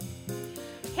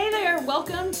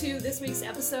Welcome to this week's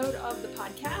episode of the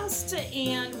podcast,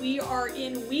 and we are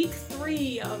in week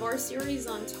 3 of our series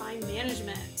on time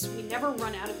management. We never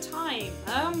run out of time,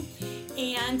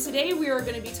 and today we are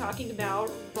going to be talking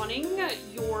about running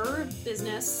your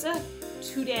business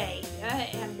today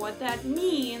and what that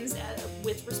means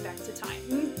with respect to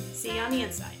time. See you on the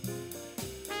inside.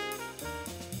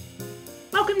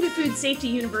 Welcome to Food Safety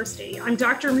University. I'm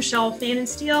Dr. Michelle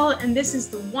Pfannenstiel, and this is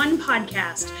the one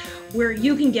podcast where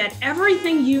you can get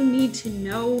everything you need to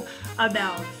know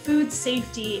about food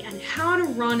safety and how to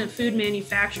run a food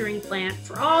manufacturing plant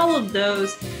for all of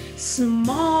those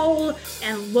small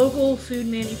and local food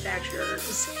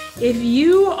manufacturers. If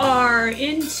you are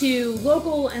into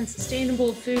local and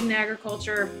sustainable food and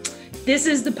agriculture, this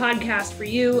is the podcast for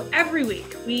you. Every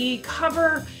week, we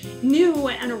cover new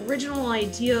and original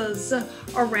ideas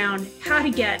around how to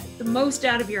get the most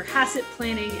out of your HACCP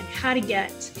planning and how to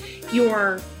get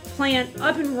your plant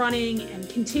up and running and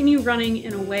continue running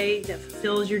in a way that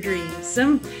fulfills your dreams.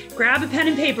 Grab a pen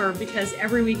and paper because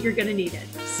every week you're going to need it.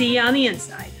 See you on the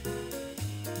inside.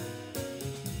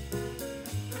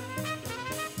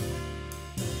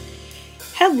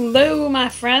 Hello, my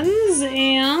friends,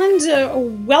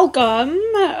 and welcome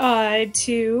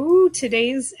to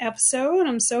today's episode.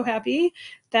 I'm so happy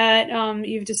that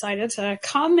you've decided to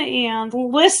come and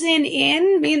listen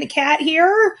in. Me and the cat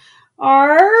here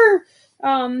are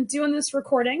doing this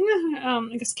recording. I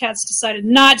guess Kat's decided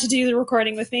not to do the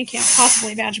recording with me. Can't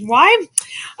possibly imagine why.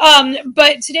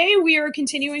 But today we are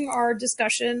continuing our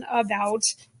discussion about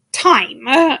time.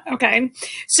 Okay,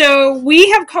 so we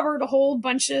have covered a whole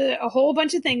bunch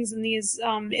of things in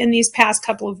these past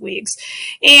couple of weeks,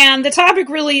 and the topic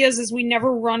really is we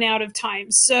never run out of time.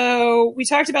 So we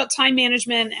talked about time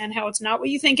management and how it's not what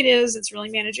you think it is. It's really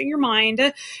managing your mind,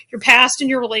 your past, and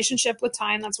your relationship with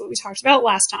time. That's what we talked about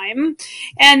last time.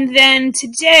 And then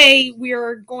today we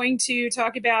are going to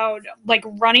talk about like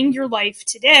running your life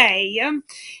today.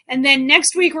 And then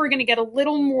next week we're going to get a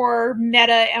little more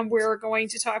meta, and we're going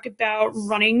to talk about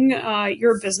running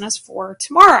your business for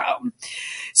tomorrow.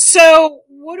 So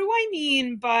what do I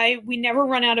mean by we never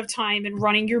run out of time in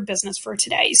running your business for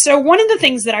today? So one of the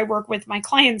things that I work with my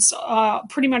clients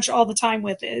pretty much all the time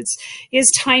with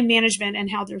is time management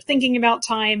and how they're thinking about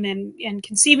time and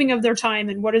conceiving of their time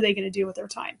and what are they going to do with their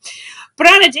time. But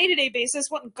on a day-to-day basis,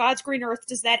 what in God's green earth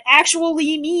does that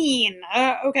actually mean?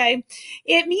 Okay,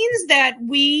 it means that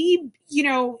we,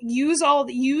 use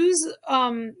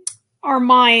our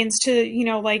minds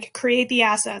to, like create the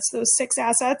assets, those 6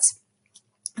 assets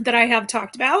that I have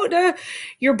talked about,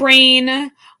 your brain,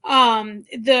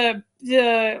 the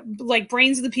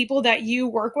brains of the people that you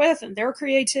work with and their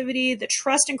creativity, the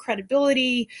trust and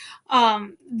credibility,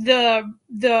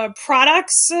 the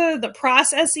products, the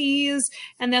processes,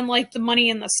 and then like the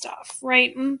money and the stuff,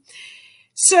 right?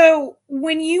 So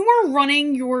when you are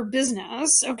running your business,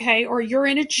 okay, or you're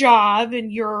in a job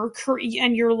and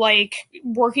you're like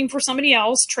working for somebody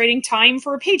else, trading time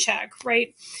for a paycheck,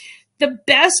 right? The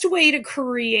best way to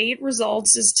create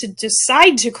results is to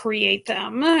decide to create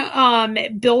them.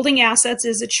 Building assets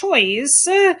is a choice,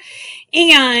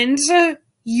 and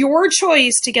your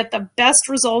choice to get the best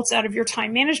results out of your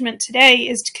time management today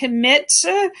is to commit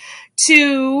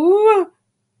to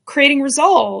creating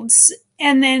results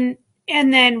and then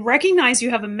recognize you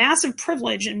have a massive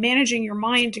privilege in managing your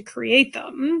mind to create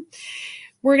them.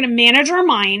 We're going to manage our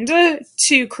mind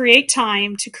to create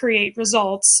time, to create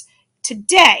results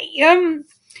today.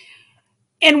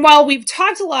 And while we've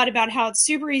talked a lot about how it's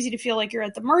super easy to feel like you're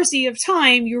at the mercy of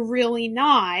time, you're really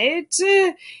not.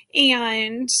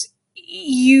 And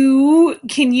you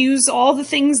can use all the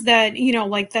things that,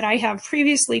 that I have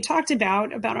previously talked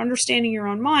about understanding your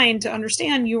own mind to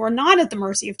understand you are not at the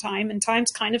mercy of time, and time's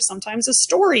kind of sometimes a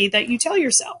story that you tell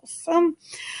yourself.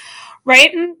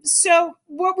 Right? And so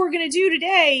what we're going to do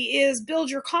today is build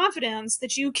your confidence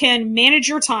that you can manage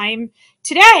your time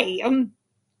today.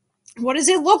 What does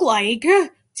it look like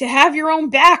to have your own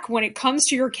back when it comes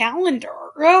to your calendar?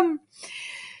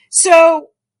 So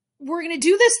we're going to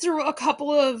do this through a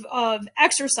couple of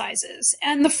exercises.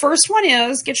 And the first one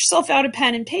is get yourself out a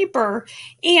pen and paper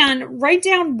and write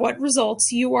down what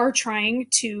results you are trying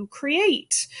to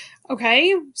create.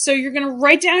 Okay, so you're going to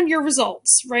write down your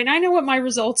results, right? I know what my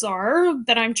results are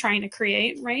that I'm trying to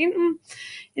create, right?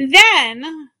 And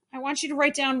then I want you to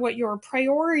write down what your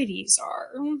priorities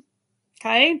are.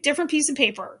 Okay, different piece of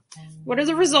paper. What are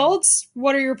the results?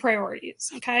 What are your priorities?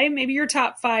 Okay, maybe your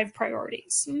top 5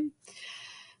 priorities.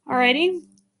 Alrighty.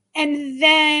 And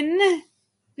then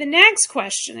the next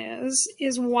question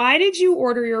is why did you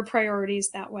order your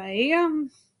priorities that way?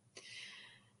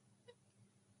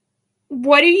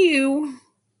 What do you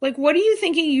Like, what are you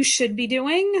thinking you should be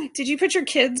doing? Did you put your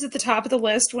kids at the top of the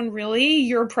list when really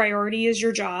your priority is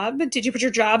your job? Did you put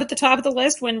your job at the top of the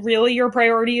list when really your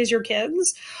priority is your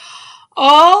kids?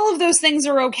 All of those things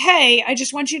are okay. I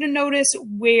just want you to notice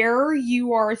where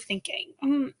you are thinking.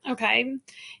 Okay.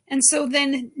 And so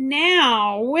then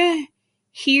now,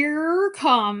 here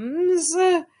comes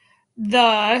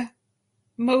the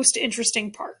most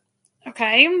interesting part.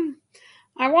 Okay.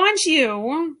 I want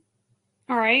you,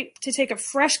 all right, to take a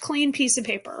fresh, clean piece of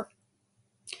paper.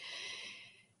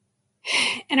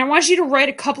 And I want you to write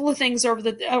a couple of things over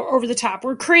the top.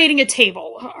 We're creating a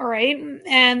table, all right?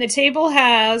 And the table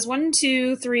has 1,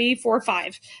 2, 3, 4,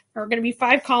 5. There are going to be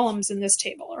 5 columns in this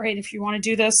table, all right? If you want to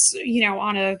do this,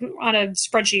 on a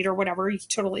spreadsheet or whatever, you can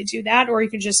totally do that, or you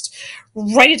can just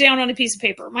write it down on a piece of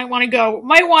paper. Might want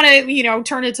to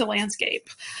turn it to landscape.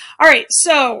 All right,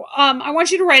 so I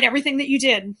want you to write everything that you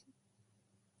did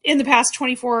in the past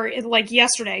 24, like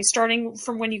yesterday, starting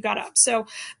from when you got up. So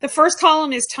the first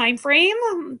column is time frame,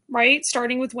 right?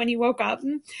 Starting with when you woke up.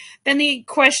 Then the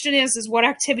question is what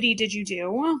activity did you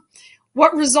do?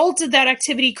 What result did that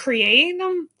activity create?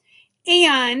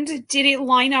 And did it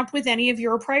line up with any of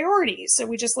your priorities? So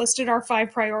we just listed our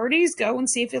 5 priorities. Go and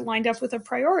see if it lined up with a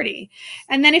priority.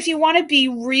 And then if you want to be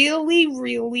really,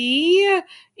 really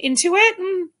into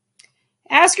it,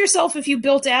 ask yourself if you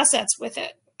built assets with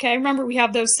it. Okay, remember we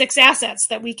have those 6 assets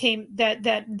that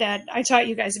that I taught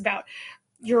you guys about.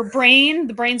 Your brain,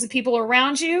 the brains of people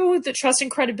around you, the trust and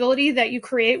credibility that you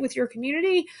create with your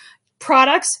community,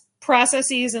 products,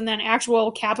 processes, and then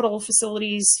actual capital,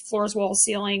 facilities, floors, walls,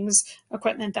 ceilings,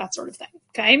 equipment, that sort of thing.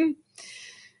 Okay,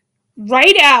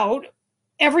 write out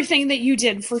everything that you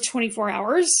did for 24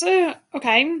 hours.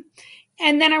 Okay,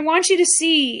 and then I want you to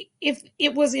see if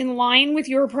it was in line with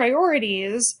your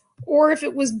priorities or if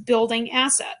it was building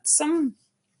assets.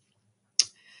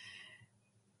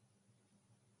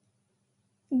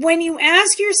 When you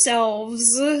ask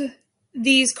yourselves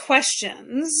these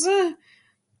questions,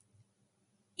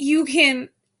 you can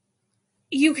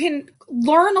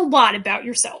learn a lot about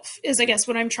yourself, is I guess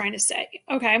what I'm trying to say,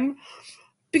 okay?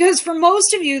 Because for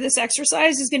most of you, this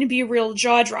exercise is going to be a real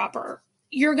jaw dropper.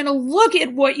 You're going to look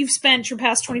at what you've spent your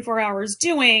past 24 hours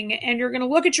doing, and you're going to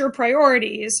look at your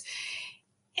priorities.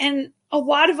 And a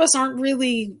lot of us aren't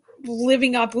really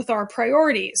living up with our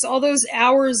priorities. All those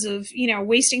hours of,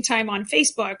 wasting time on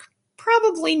Facebook,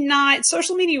 probably not.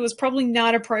 Social media was probably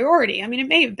not a priority. I mean, it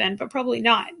may have been, but probably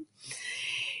not.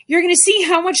 You're going to see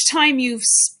how much time you've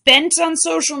spent on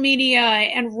social media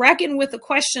and reckon with the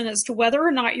question as to whether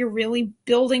or not you're really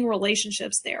building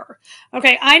relationships there.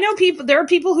 Okay, there are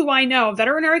people who I know,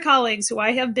 veterinary colleagues who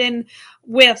I have been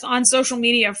with on social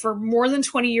media for more than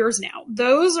 20 years now.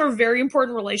 Those are very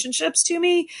important relationships to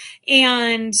me,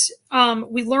 and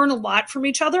we learn a lot from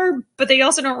each other, but they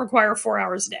also don't require 4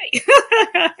 hours a day.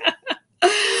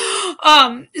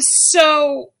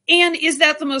 And is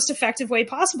that the most effective way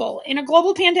possible? In a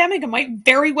global pandemic, it might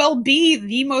very well be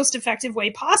the most effective way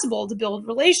possible to build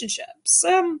relationships.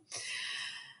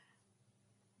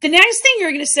 The next thing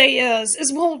you're going to say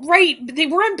is, well, right, they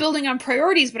weren't building on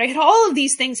priorities, but I had all of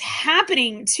these things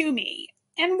happening to me.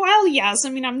 And while, yes, I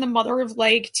mean, I'm the mother of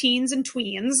like teens and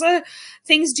tweens,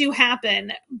 things do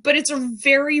happen, but it's a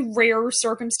very rare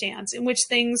circumstance in which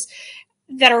things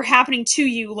that are happening to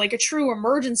you, like a true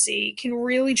emergency, can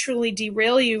really truly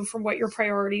derail you from what your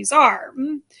priorities are.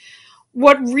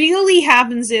 What really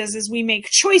happens is we make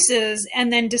choices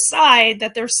and then decide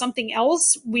that there's something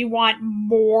else we want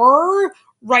more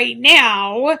right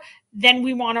now than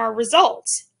we want our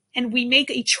results. And we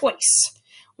make a choice.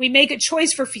 We make a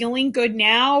choice for feeling good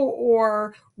now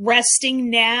or resting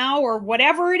now or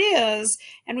whatever it is.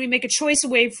 And we make a choice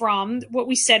away from what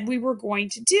we said we were going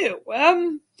to do.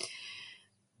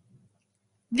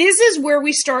 This is where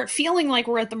we start feeling like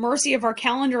we're at the mercy of our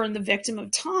calendar and the victim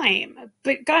of time.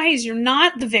 But guys, you're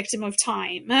not the victim of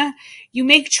time. You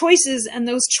make choices, and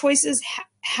those choices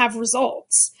have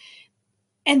results.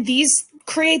 And these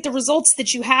create the results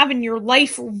that you have in your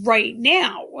life right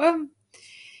now.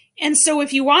 And so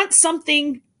if you want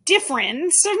something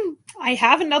different, I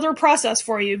have another process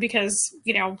for you because,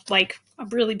 I'm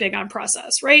really big on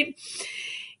process, right?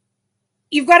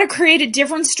 You've got to create a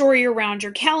different story around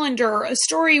your calendar, a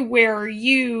story where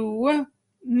you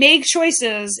make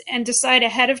choices and decide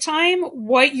ahead of time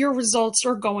what your results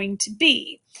are going to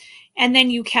be. And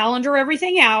then you calendar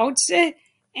everything out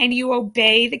and you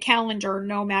obey the calendar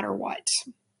no matter what.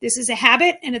 This is a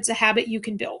habit, and it's a habit you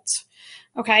can build.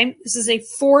 Okay, this is a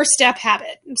 4-step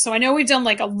habit. So I know we've done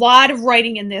like a lot of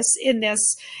writing in this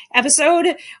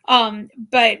episode,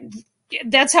 but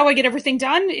that's how I get everything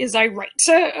done is I write.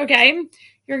 Okay,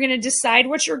 You're going to decide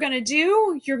what you're going to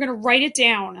do. You're going to write it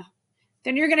down.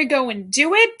 Then you're going to go and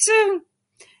do it.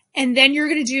 And then you're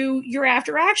going to do your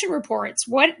after action reports.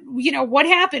 What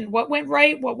happened? What went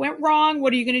right? What went wrong?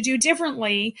 What are you going to do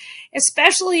differently?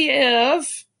 Especially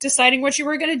if deciding what you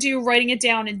were going to do, writing it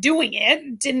down and doing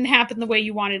it didn't happen the way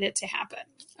you wanted it to happen.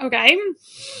 Okay?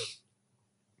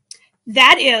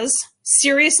 That is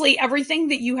seriously everything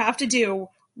that you have to do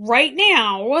right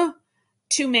now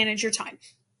to manage your time.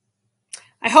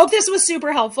 I hope this was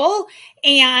super helpful,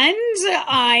 and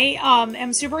I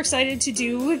am super excited to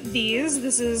do these.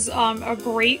 This is a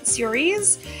great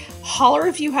series. Holler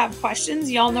if you have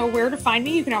questions. Y'all know where to find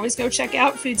me. You can always go check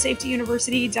out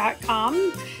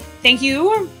foodsafetyuniversity.com. Thank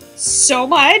you so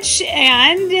much,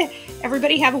 and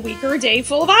everybody have a week or a day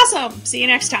full of awesome. See you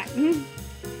next time.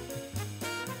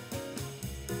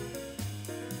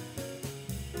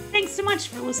 Thanks so much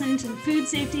for listening to the Food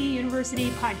Safety University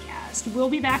podcast. We'll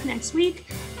be back next week,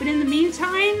 but in the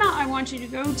meantime, I want you to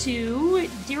go to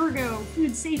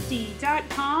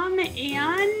DirigoFoodSafety.com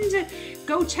and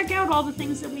go check out all the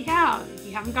things that we have. If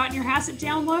you haven't gotten your HACCP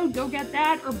download, go get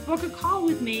that or book a call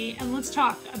with me and let's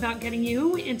talk about getting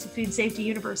you into Food Safety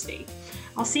University.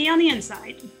 I'll see you on the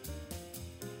inside.